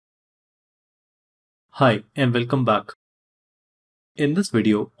Hi and welcome back. In this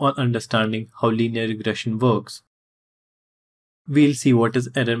video on understanding how linear regression works, we'll see what is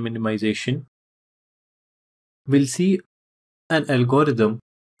error minimization, we'll see an algorithm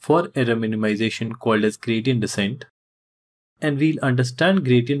for error minimization called as gradient descent, and we'll understand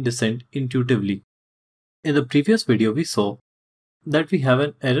gradient descent intuitively. In the previous video we saw that we have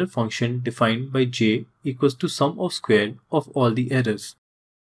an error function defined by j equals to sum of square of all the errors.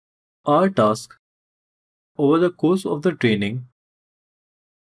 Our task over the course of the training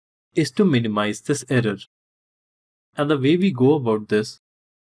is to minimize this error. And the way we go about this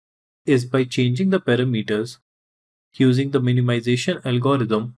is by changing the parameters using the minimization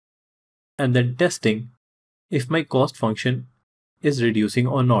algorithm and then testing if my cost function is reducing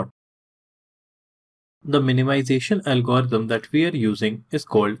or not. The minimization algorithm that we are using is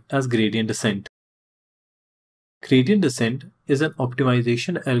called as gradient descent. Gradient descent is an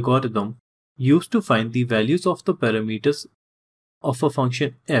optimization algorithm used to find the values of the parameters of a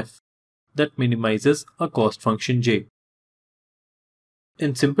function f that minimizes a cost function j.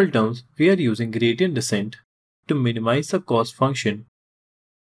 In simple terms, we are using gradient descent to minimize the cost function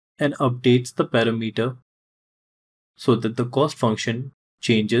and updates the parameter so that the cost function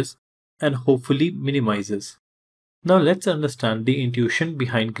changes and hopefully minimizes. Now let's understand the intuition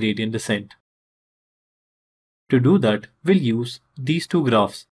behind gradient descent. To do that, we'll use these two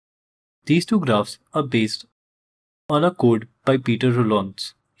graphs. These two graphs are based on a code by Peter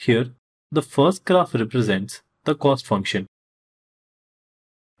Rollons. Here, the first graph represents the cost function,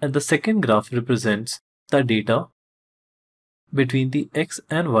 and the second graph represents the data between the x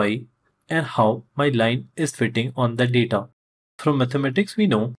and y and how my line is fitting on the data. From mathematics, we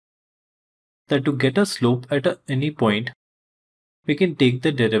know that to get a slope at any point, we can take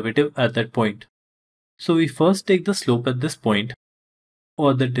the derivative at that point. So we first take the slope at this point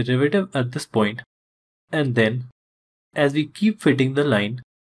or the derivative at this point, and then as we keep fitting the line,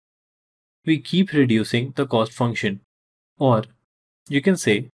 we keep reducing the cost function. Or you can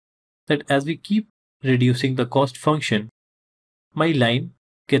say that as we keep reducing the cost function, my line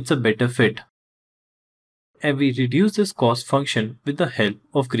gets a better fit. And we reduce this cost function with the help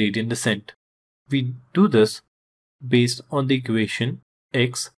of gradient descent. We do this based on the equation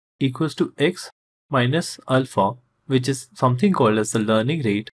x equals to x minus alpha, which is something called as the learning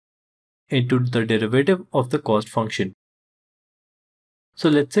rate, into the derivative of the cost function. So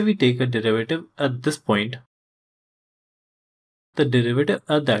let's say we take a derivative at this point. The derivative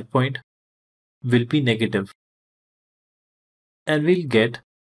at that point will be negative, and we'll get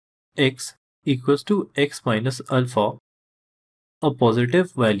x equals to x minus alpha, a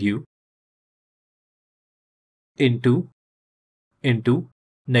positive value, into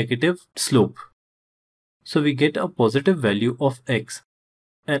negative slope. So we get a positive value of x,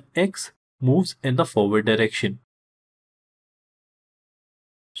 and x moves in the forward direction.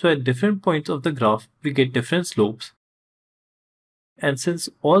 So at different points of the graph, we get different slopes. And since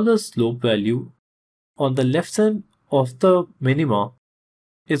all the slope value on the left side of the minima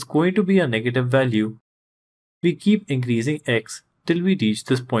is going to be a negative value, we keep increasing x till we reach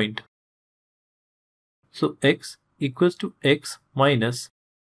this point. So x equals to x minus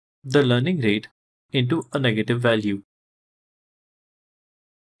the learning rate into a negative value.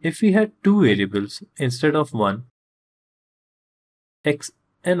 If we had two variables instead of one, x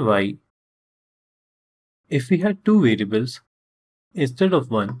and y, if we had two variables instead of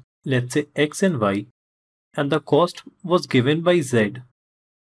one, let's say x and y, and the cost was given by z,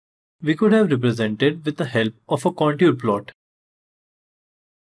 we could have represented with the help of a contour plot,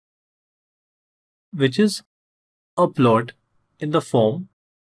 which is a plot in the form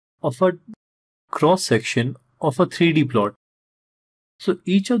of a cross section of a 3D plot. So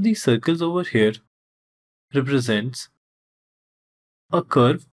each of these circles over here represents a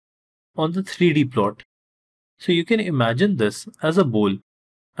curve on the 3D plot. So you can imagine this as a bowl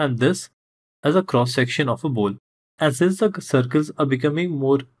and this as a cross section of a bowl. And since the circles are becoming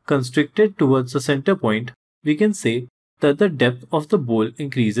more constricted towards the center point, we can say that the depth of the bowl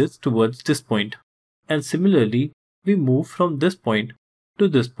increases towards this point. And similarly, we move from this point to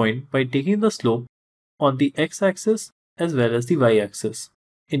this point by taking the slope on the x-axis as well as the y-axis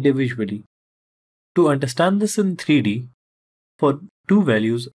individually. To understand this in 3D, for two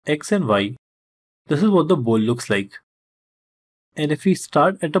values x and y, this is what the bowl looks like. And if we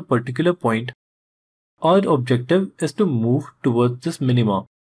start at a particular point, our objective is to move towards this minima.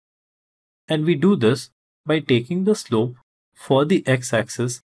 And we do this by taking the slope for the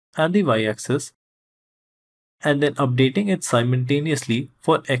x-axis and the y-axis and then updating it simultaneously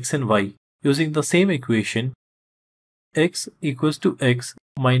for x and y using the same equation, x equals to x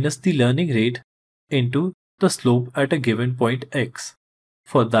minus the learning rate into the slope at a given point x.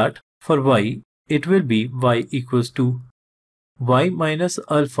 For that, for y, it will be y equals to y minus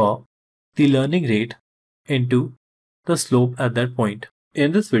alpha, the learning rate, into the slope at that point.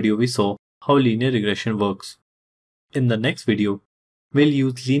 In this video, we saw how linear regression works. In the next video, we'll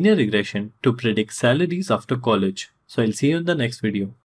use linear regression to predict salaries after college. So I'll see you in the next video.